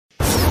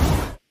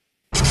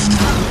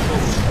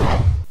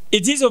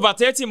It is over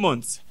 30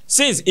 months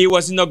since he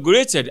was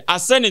inaugurated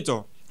as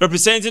senator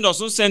representing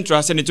Osun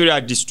Central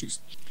Senatorial District.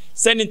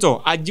 Senator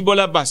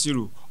Ajibola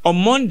Basiru on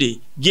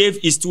Monday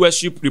gave his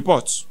stewardship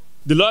report.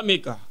 The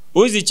lawmaker,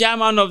 who is the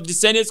chairman of the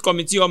Senate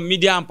Committee on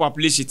Media and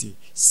Publicity,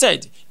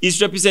 said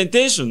his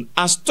representation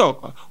has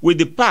stuck with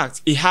the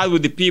pact he had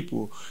with the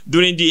people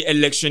during the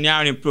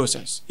electioneering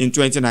process in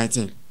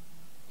 2019.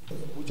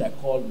 Which I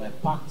call my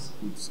pact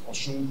with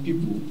Osun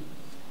people,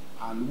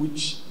 and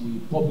which we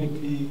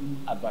publicly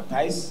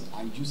advertise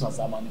and use as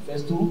a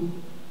manifesto.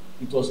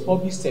 It was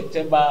published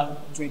September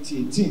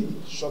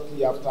 2018,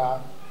 shortly after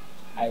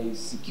I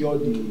secured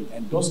the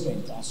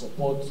endorsement and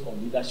support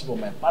of leadership of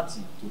my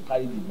party to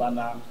carry the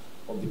banner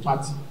of the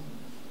party.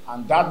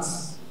 And that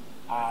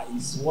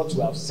is what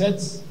we have set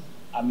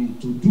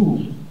to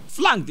do.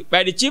 Flanked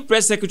by the Chief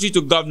Press Secretary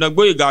to Governor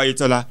Adegboyega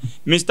Oyetola,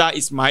 Mr.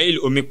 Ismail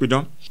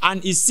Omekpidon,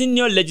 and his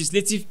senior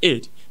legislative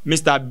aide,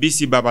 Mr.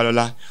 B.C.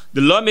 Babalola,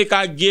 the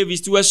lawmaker gave his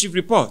stewardship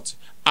report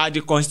at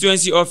the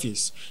constituency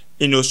office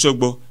in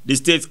Osogbo, the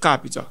state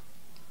capital.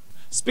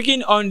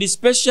 Speaking on the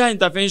special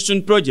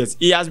intervention projects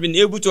he has been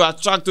able to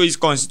attract to his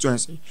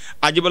constituency,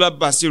 Ajibola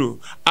Basiru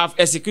have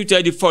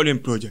executed the following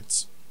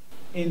projects.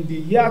 In the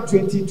year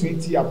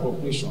 2020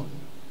 appropriation,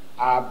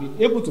 I have been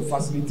able to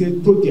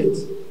facilitate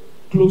projects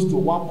close to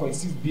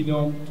 1.6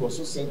 billion to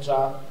Osun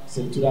Central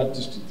Senatorial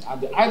District.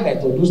 And the highlight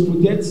of those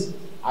projects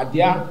are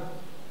there.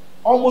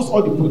 Almost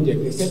all the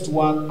projects, except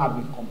one, have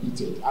been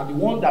completed. And the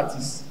one that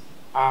is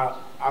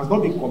has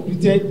not been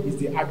completed is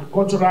the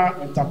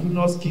Agricultural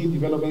Entrepreneur Skill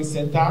Development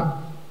Center,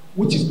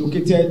 which is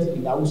located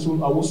in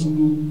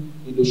Awosulu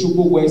in the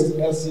Osogbo West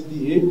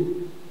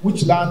LCDA,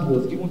 which land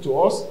was given to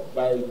us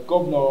by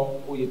Governor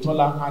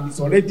Oyetola, and it's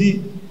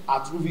already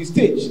at roofing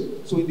stage.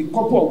 So in a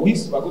couple of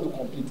weeks, we are going to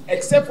complete.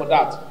 Except for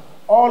that,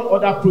 all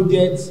other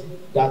projects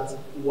that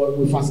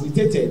were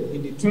facilitated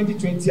in the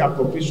 2020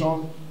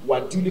 appropriation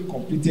were duly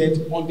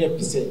completed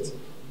 100%.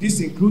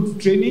 This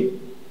includes training,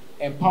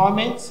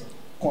 empowerment,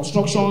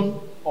 construction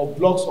of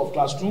blocks of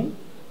classroom,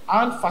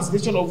 and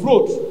facilitation of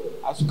roads.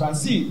 As you can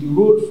see, the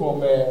road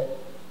from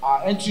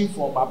entering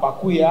from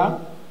Abakuya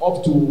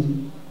up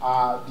to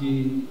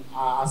the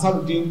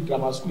Asarudin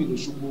Grammar School in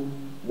Osogbo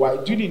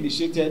were duly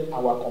initiated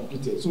and were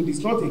completed. So it's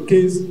not a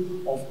case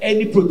of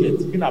any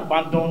project being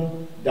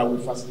abandoned that we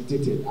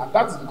facilitated. And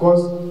that is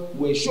because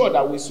we ensure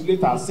that we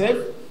isolate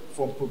ourselves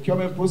from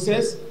procurement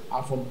process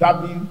and from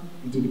dabbling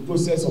into the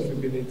process of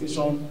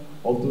implementation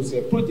of those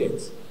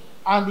projects.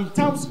 And in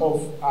terms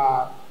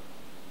of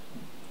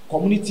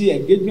community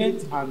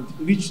engagement and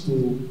reach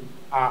to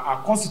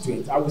our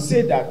constituents, I would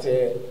say that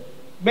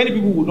many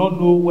people will not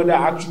know whether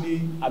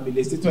actually I'm a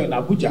legislator in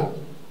Abuja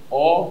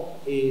or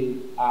a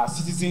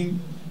citizen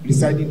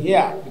residing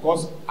here,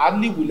 because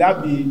only will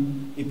that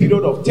be a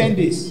period of 10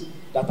 days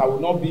that I will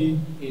not be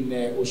in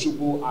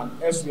Osogbo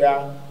and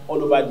elsewhere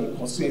all over the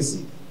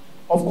constituency.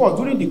 Of course,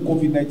 during the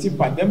COVID-19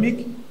 pandemic,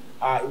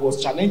 it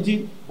was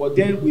challenging, but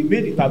then we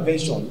made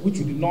intervention, which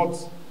we did not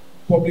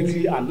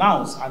publicly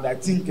announce, and I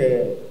think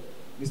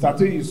Mr.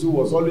 Toyisu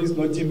was always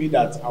nudging me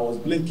that I was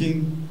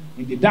blinking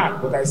in the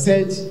dark, but I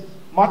said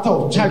matter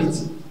of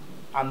charity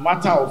and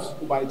matter of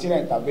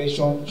humanitarian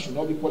intervention should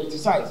not be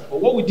politicized. But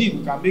what we did,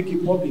 we can make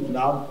it public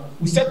now.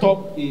 We set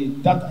up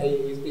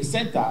a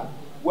center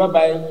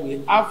whereby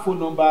we have phone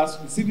numbers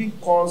receiving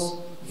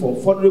calls from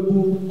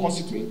vulnerable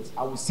constituents,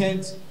 and we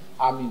sent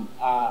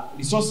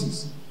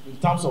resources in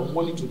terms of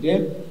money to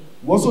them.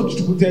 We also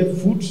distributed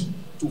food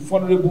to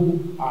vulnerable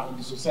in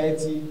the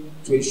society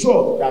to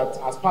ensure that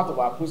as part of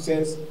our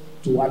process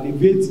to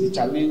alleviate the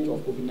challenge of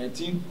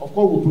COVID-19. Of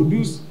course, we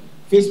produce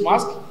face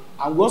masks,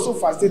 and we also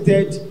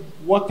facilitated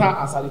water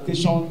and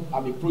sanitation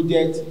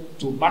project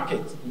to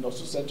market in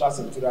Osun Central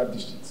Senatorial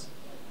District.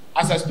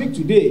 As I speak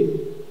today,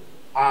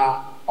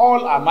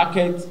 all our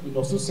markets in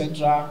Osun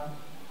Central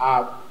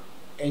are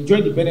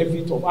enjoying the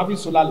benefit of having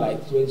solar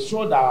lights to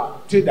ensure that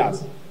our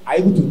traders are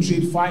able to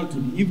trade fine into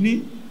the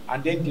evening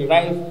and then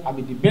derive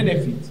the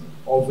benefit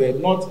of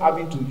not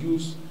having to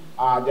use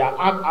their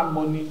hard-earned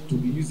money to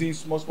be using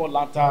small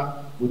lantern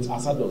with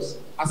hazardous.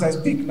 As I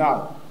speak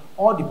now,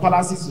 all the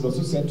palaces in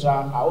Osun Central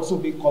are also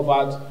being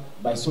covered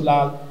by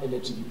solar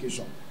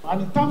electrification.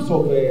 And in terms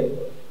of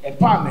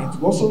empowerment,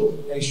 we also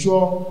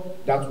ensure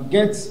that we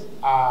get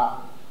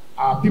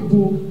our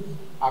people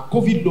a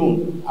COVID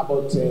loan.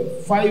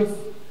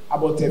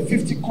 About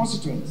 50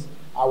 constituents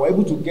were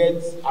able to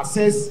get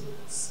access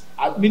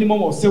at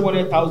minimum of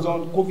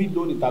 700,000 COVID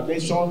loan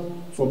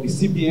intervention from the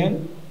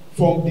CBN.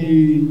 From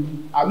the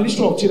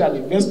Ministry of Trade and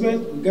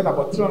Investment, we get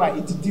about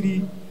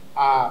 383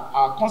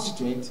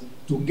 constituents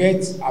to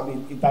get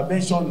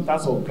intervention in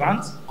terms of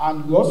grants,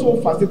 and we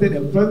also facilitated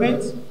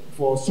employment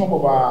for some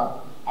of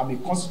our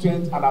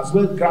constituents, and as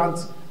well grant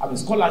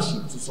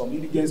scholarship to some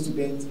indigent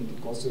students in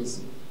the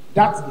constituency.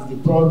 That is the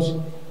broad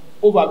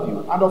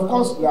overview. And of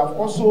course, we have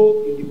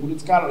also in the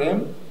political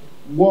realm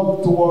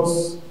worked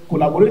towards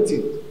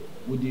collaborating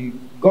with the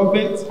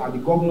government and the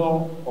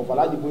governor of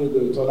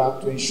Adegboyega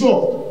Oyetola to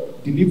ensure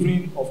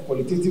delivering of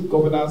qualitative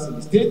governance in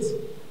the state.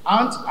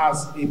 And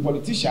as a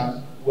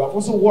politician, we have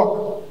also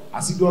worked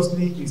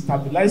assiduously in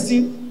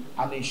stabilizing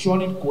and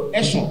ensuring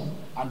cohesion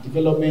and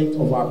development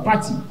of our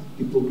party,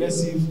 the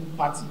Progressive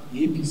Party,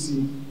 the APC,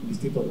 in the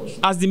state of Osun.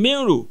 As the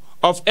main role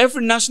of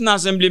every National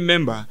Assembly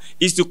member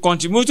is to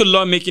contribute to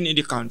lawmaking in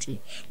the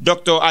country,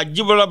 Dr.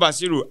 Ajibola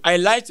Basiru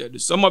highlighted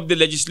some of the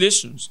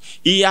legislations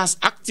he has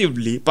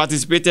actively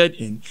participated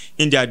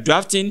in their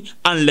drafting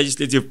and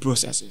legislative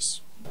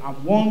processes. I'm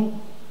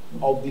one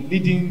of the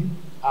leading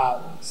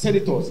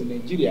senators in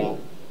Nigeria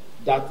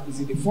that is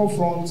in the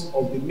forefront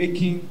of the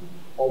making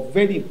of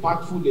very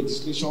impactful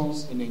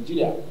legislations in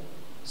Nigeria,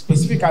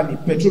 specifically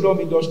Petroleum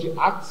Industry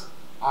Act.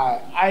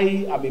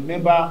 I am a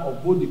member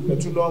of both the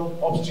petroleum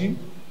upstream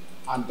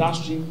and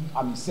downstream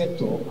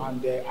sector,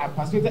 and I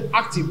participated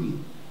actively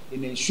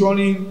in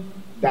ensuring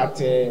that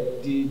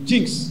the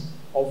jinx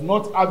of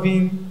not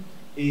having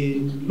a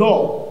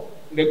law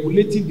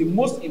regulating the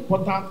most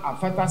important and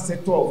vital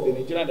sector of the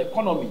Nigerian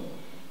economy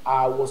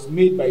was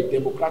made by a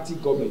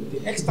democratic government.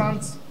 The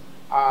extant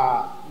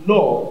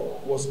law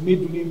was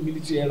made during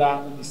military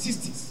era in the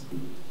 60s.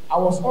 I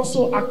was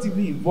also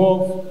actively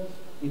involved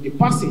in the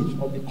passage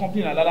of the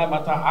Company and Other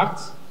Matter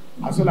Act,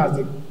 as well as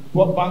the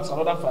Banks and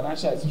Other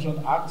Financial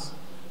Institutions Act,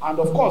 and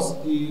of course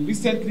the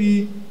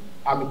recently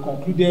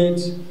concluded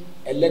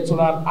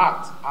Electoral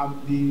Act.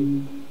 I'm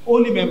the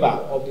only member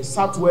of the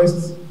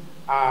Southwest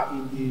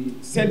in the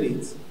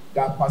Senate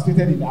that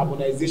participated in the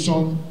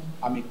Urbanization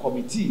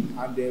Committee,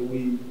 and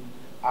we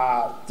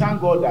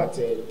thank God that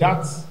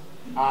that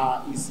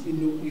is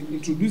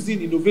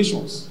introducing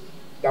innovations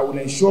that will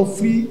ensure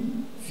free,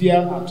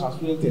 fair and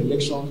transparent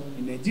election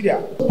in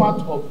Nigeria.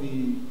 Part of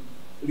the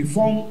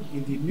reform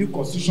in the new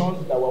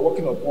constitution that we're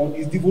working upon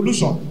is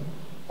devolution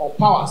of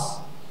powers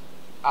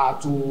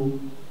to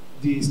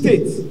the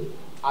states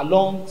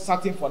along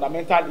certain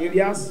fundamental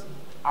areas,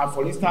 and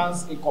for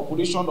instance,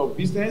 incorporation of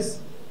business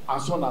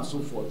and so on and so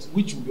forth,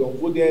 which will be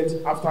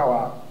unfolded after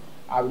our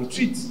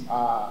retreat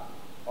on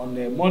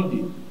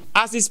Monday.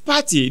 As his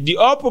party, the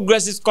All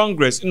Progressives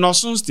Congress in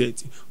Osun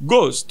State,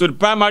 goes to the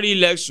primary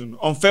election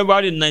on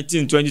February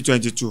 19,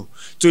 2022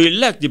 to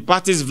elect the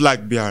party's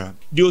flag bearer,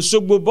 the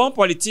Osogbo-born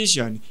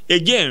politician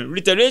again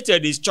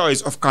reiterated his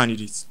choice of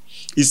candidates.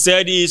 He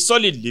said he is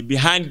solidly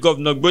behind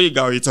Governor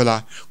Adegboyega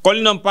Oyetola,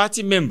 calling on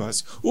party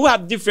members who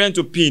have different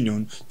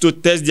opinions to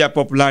test their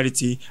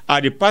popularity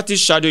at the party's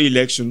shadow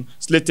election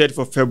slated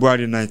for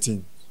February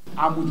 19.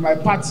 I'm with my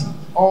party,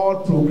 All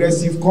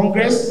Progressive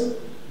Congress,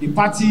 the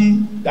party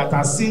that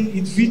has seen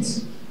it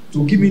fit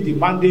to give me the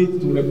mandate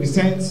to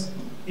represent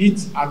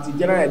it at the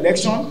general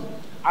election,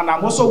 and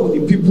I'm also with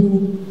the people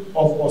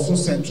of Osun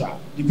Central.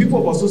 The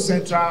people of Osun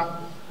Central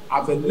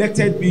have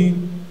elected me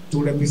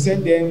to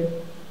represent them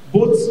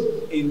both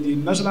in the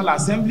National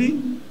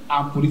Assembly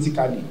and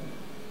politically.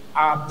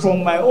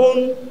 From my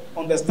own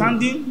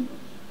understanding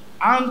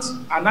and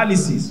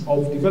analysis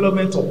of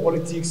development of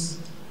politics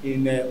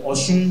in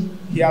Osun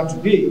here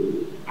today,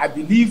 I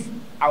believe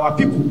our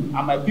people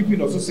and my people in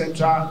Osun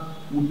Central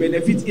will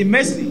benefit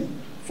immensely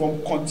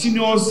from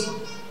continuous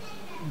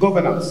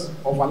governance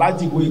of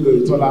Ajibola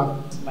Oyetola.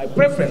 My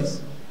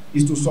preference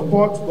is to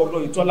support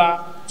Governor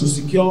Oyetola to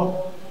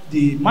secure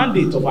the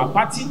mandate of our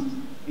party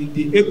in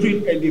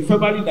the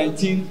February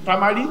 19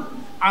 primary,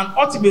 and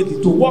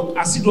ultimately to work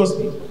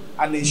assiduously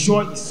and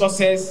ensure its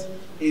success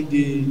in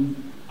the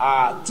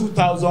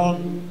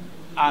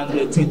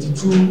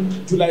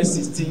 2022 July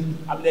 16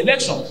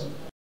 elections.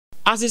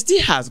 As he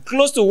still has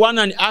close to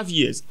 1.5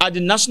 years at the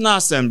National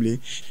Assembly,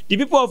 the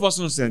people of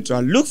Osun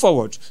Central look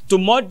forward to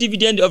more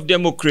dividend of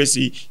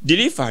democracy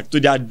delivered to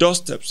their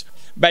doorsteps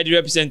by the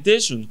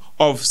representation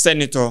of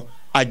Senator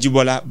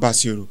Ajibola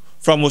Basiru.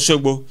 From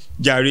Osogbo,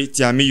 Jare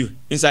Tiamiyu,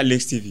 Inside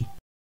Lakes TV.